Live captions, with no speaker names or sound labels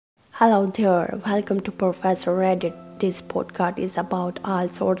Hello there, welcome to Professor Reddit. This podcast is about all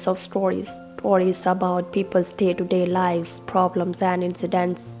sorts of stories. Stories about people's day to day lives, problems, and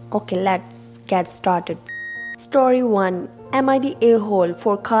incidents. Okay, let's get started. Story 1. Am I the a hole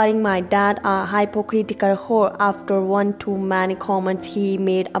for calling my dad a hypocritical whore after one too many comments he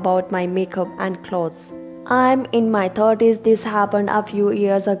made about my makeup and clothes? I'm in my 30s. This happened a few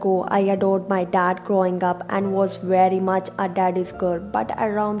years ago. I adored my dad growing up and was very much a daddy's girl. But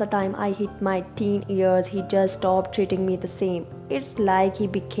around the time I hit my teen years, he just stopped treating me the same. It's like he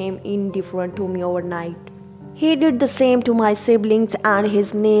became indifferent to me overnight. He did the same to my siblings and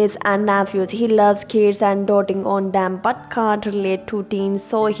his nieces and nephews. He loves kids and doting on them but can't relate to teens,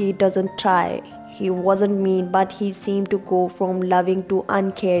 so he doesn't try. He wasn't mean, but he seemed to go from loving to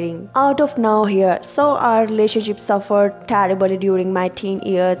uncaring. Out of nowhere, so our relationship suffered terribly during my teen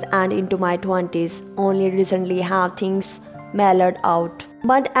years and into my 20s. Only recently have things mellowed out.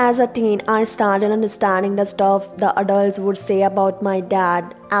 But as a teen, I started understanding the stuff the adults would say about my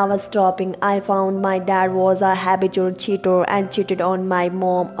dad. I was stopping. I found my dad was a habitual cheater and cheated on my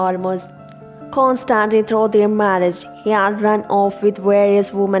mom almost constantly through their marriage. He had run off with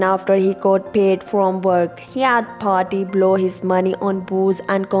various women after he got paid from work. He had party blow his money on booze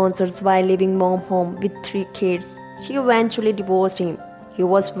and concerts while leaving mom home with 3 kids. She eventually divorced him. He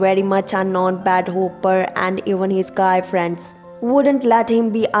was very much a non-bad hooper, and even his guy friends wouldn't let him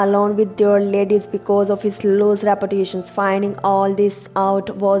be alone with their ladies because of his loose reputations. Finding all this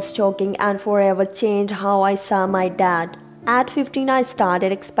out was shocking and forever changed how I saw my dad. At 15, I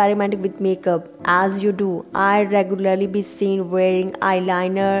started experimenting with makeup. As you do, I regularly be seen wearing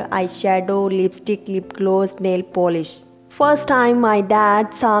eyeliner, eyeshadow, lipstick, lip gloss, nail polish. First time my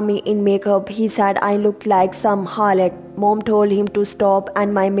dad saw me in makeup, he said I looked like some harlot. Mom told him to stop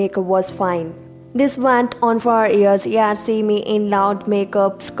and my makeup was fine. This went on for years. He had seen me in loud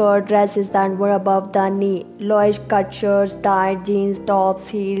makeup, skirt dresses that were above the knee, lowish cut shirts, tight jeans, tops,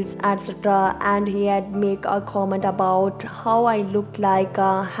 heels, etc. And he had make a comment about how I looked like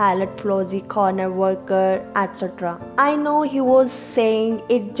a halot flossy corner worker, etc. I know he was saying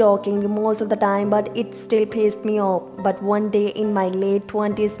it jokingly most of the time, but it still pissed me off. But one day in my late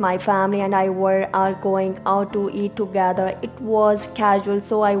 20s, my family and I were all going out to eat together. It was casual,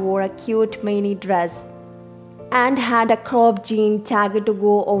 so I wore a cute mini dress and had a crop jean jacket to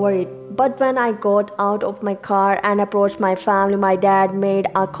go over it. But when I got out of my car and approached my family, my dad made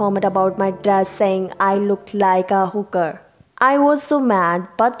a comment about my dress saying I looked like a hooker. I was so mad,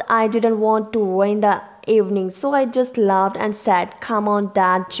 but I didn't want to ruin the evening, so I just laughed and said, "Come on,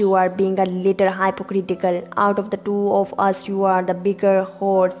 Dad, you are being a little hypocritical. Out of the two of us, you are the bigger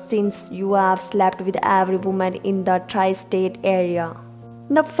whore since you have slept with every woman in the tri-state area."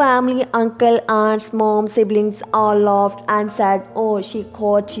 The family, uncle, aunts, mom, siblings all laughed and said, "Oh, she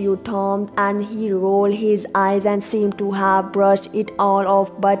caught you, Tom." And he rolled his eyes and seemed to have brushed it all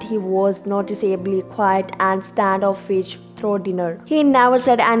off, but he was noticeably quiet and standoffish through dinner. He never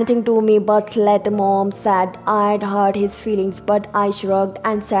said anything to me, but later mom said I'd hurt his feelings, but I shrugged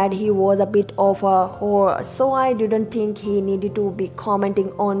and said he was a bit of a whore, so I didn't think he needed to be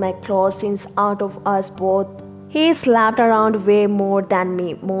commenting on my clothes since out of us both, he slapped around way more than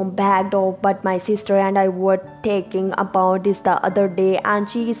me. Mom backed off, but my sister and I were talking about this the other day, and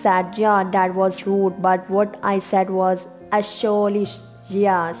she said, "Yeah, that was rude," but what I said was, "Surely,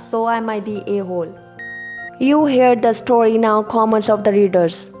 yeah, so am I the a-hole?" You heard the story now, comments of the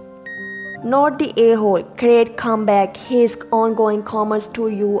readers. Not the a-hole. Great comeback. His ongoing comments to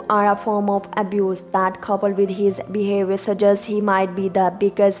you are a form of abuse that, coupled with his behavior, suggests he might be the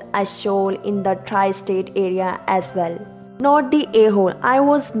biggest asshole in the tri-state area as well. Not the a-hole. I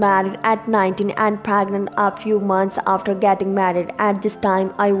was married at 19 and pregnant a few months after getting married. At this time,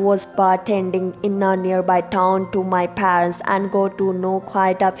 I was bartending in a nearby town to my parents and got to know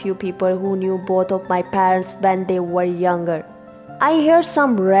quite a few people who knew both of my parents when they were younger. I heard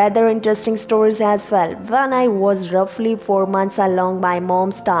some rather interesting stories as well. When I was roughly 4 months along, my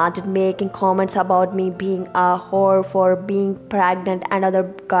mom started making comments about me being a whore for being pregnant and other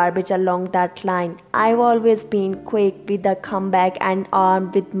garbage along that line. I've always been quick with the comeback and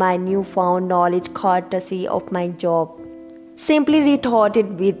armed with my newfound knowledge courtesy of my job. Simply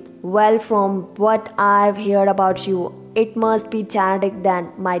retorted with, "Well, from what I've heard about you, it must be genetic then."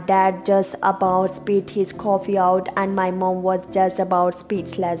 My dad just about spit his coffee out and my mom was just about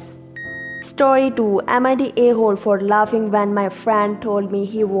speechless. Story 2. Am I the a-hole for laughing when my friend told me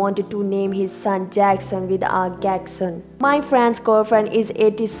he wanted to name his son Jackson with a Gaxon? My friend's girlfriend is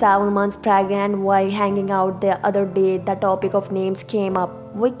 87 months pregnant, and while hanging out the other day, the topic of names came up.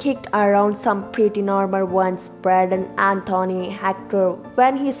 We kicked around some pretty normal ones, Braden, Anthony, Hector,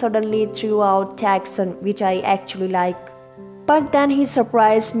 when he suddenly threw out Jackson, which I actually like. But then he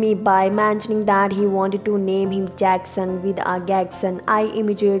surprised me by mentioning that he wanted to name him Jackson with a Gagson. I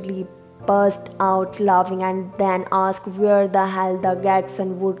immediately burst out laughing and then asked where the hell the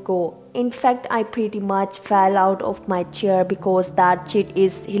Gagson would go. In fact, I pretty much fell out of my chair because that shit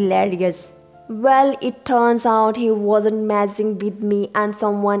is hilarious. Well, it turns out he wasn't messing with me, and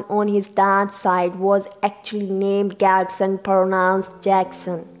someone on his dad's side was actually named Gagson, pronounced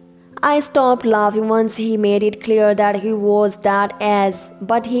Jackson. I stopped laughing once he made it clear that he was that ass,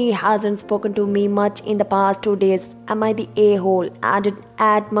 but he hasn't spoken to me much in the past 2 days. Am I the a-hole? Added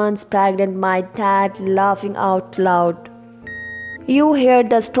 8 months pregnant, my dad laughing out loud. You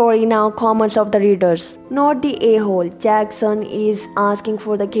heard the story now, comments of the readers. Not the a-hole. Jackson is asking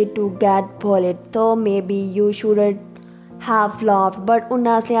for the kid to get bullied, though maybe you shouldn't have laughed, but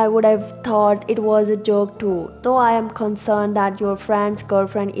honestly I would have thought it was a joke too. Though I am concerned that your friend's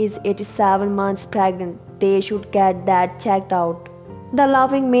girlfriend is 87 months pregnant. They should get that checked out. The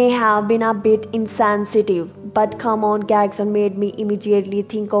laughing may have been a bit insensitive, but come on, Gagson made me immediately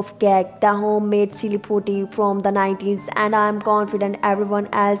think of Gag, the homemade silly putty from the 90s, and I am confident everyone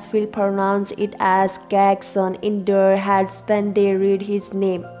else will pronounce it as Gagson in their heads when they read his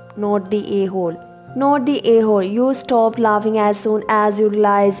name, not the a-hole. Not the a-hole. You stopped laughing as soon as you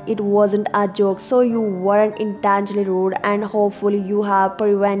realized it wasn't a joke, so you weren't intentionally rude, and hopefully you have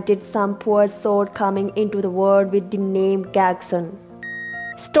prevented some poor soul coming into the world with the name Gagson.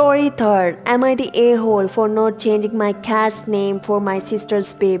 Story third. Am I the a-hole for not changing my cat's name for my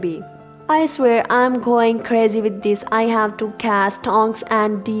sister's baby? I swear I'm going crazy with this. I have two cats, Tonks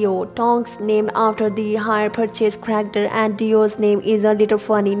and Dio. Tonks named after the hire purchase character, and Dio's name is a little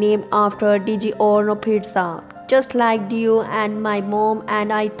funny, named after DiGiorno pizza. Just like Dio and my mom,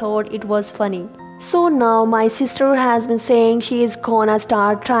 and I thought it was funny. So now my sister has been saying she is gonna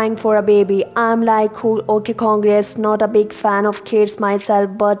start trying for a baby. I'm like, cool, okay, congrats. Not a big fan of kids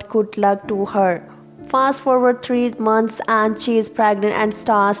myself, but good luck to her. Fast forward 3 months and she is pregnant and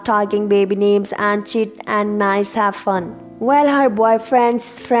starts talking baby names and shit and nice have fun. Well, her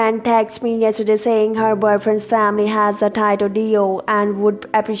boyfriend's friend texted me yesterday saying her boyfriend's family has the title Dio and would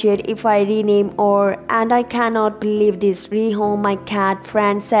appreciate if I rename or, and I cannot believe this, rehome my cat.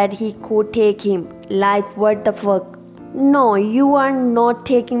 Friend said he could take him. Like, what the fuck? No, you are not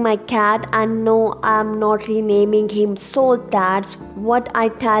taking my cat, and no, I'm not renaming him. So that's what I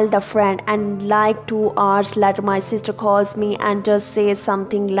tell the friend, and like 2 hours later my sister calls me and just says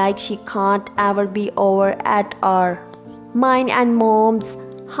something like she can't ever be over at our mine and mom's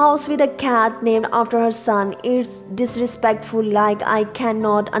house with a cat named after her son. It's disrespectful. Like, I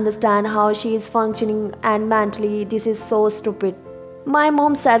cannot understand how she is functioning, and mentally this is so stupid. My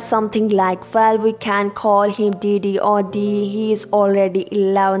mom said something like, well, we can call him Didi or D. He is already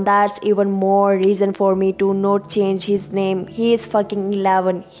 11. That's even more reason for me to not change his name. He is fucking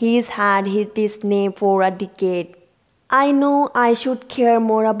 11. He's had this name for a decade. I know I should care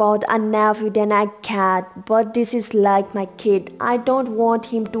more about a nephew than a cat, but this is like my kid. I don't want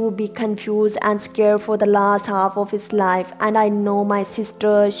him to be confused and scared for the last half of his life. And I know my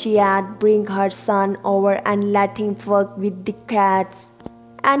sister, she'd bring her son over and let him fuck with the cats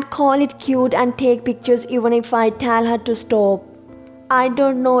and call it cute and take pictures even if I tell her to stop. I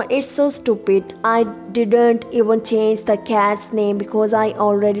don't know, it's so stupid. I didn't even change the cat's name because I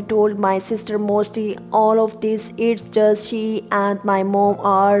already told my sister mostly all of this. It's just she and my mom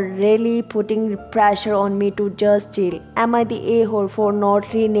are really putting pressure on me to just chill. Am I the a-hole for not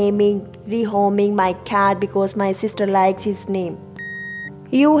rehoming my cat because my sister likes his name?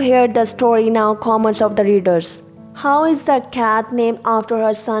 You heard the story now, comments of the readers. How is the cat named after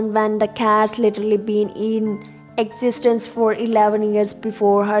her son when the cat's literally been in existence for 11 years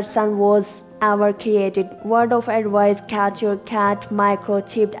before her son was ever created? Word of advice, catch your cat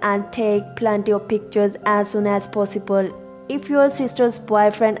microchipped and take plenty of pictures as soon as possible. If your sister's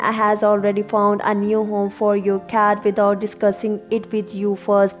boyfriend has already found a new home for your cat without discussing it with you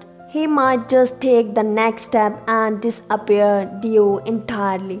first, he might just take the next step and disappear Dio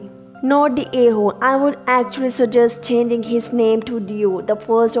entirely. Not the a-hole. I would actually suggest changing his name to Dio, the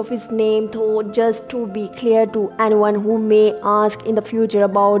first of his name, though, just to be clear to anyone who may ask in the future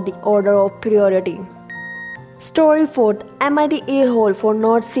about the order of priority. Story 4th. Am I the a-hole for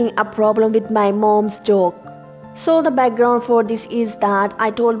not seeing a problem with my mom's joke? So the background for this is that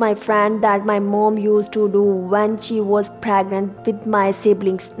I told my friend that my mom used to do when she was pregnant with my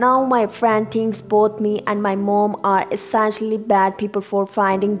siblings. Now my friend thinks both me and my mom are essentially bad people for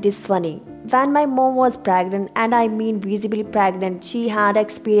finding this funny. When my mom was pregnant, and I mean visibly pregnant, she had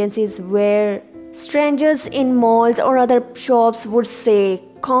experiences where strangers in malls or other shops would say,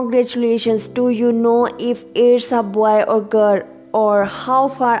 "Congratulations, do you know if it's a boy or girl, or how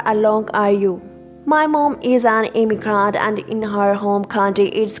far along are you?" My mom is an immigrant, and in her home country,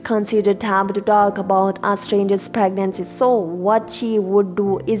 it's considered taboo to talk about a stranger's pregnancy. So, what she would do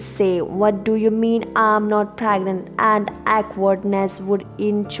is say, "What do you mean I'm not pregnant?" and awkwardness would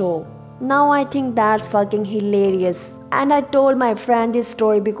ensue. Now I think that's fucking hilarious. And I told my friend this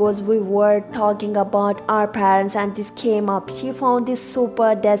story because we were talking about our parents and this came up. She found this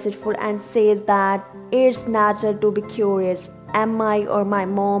super deceitful and says that it's natural to be curious. Am I or my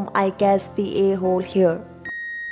mom, I guess, the a-hole here?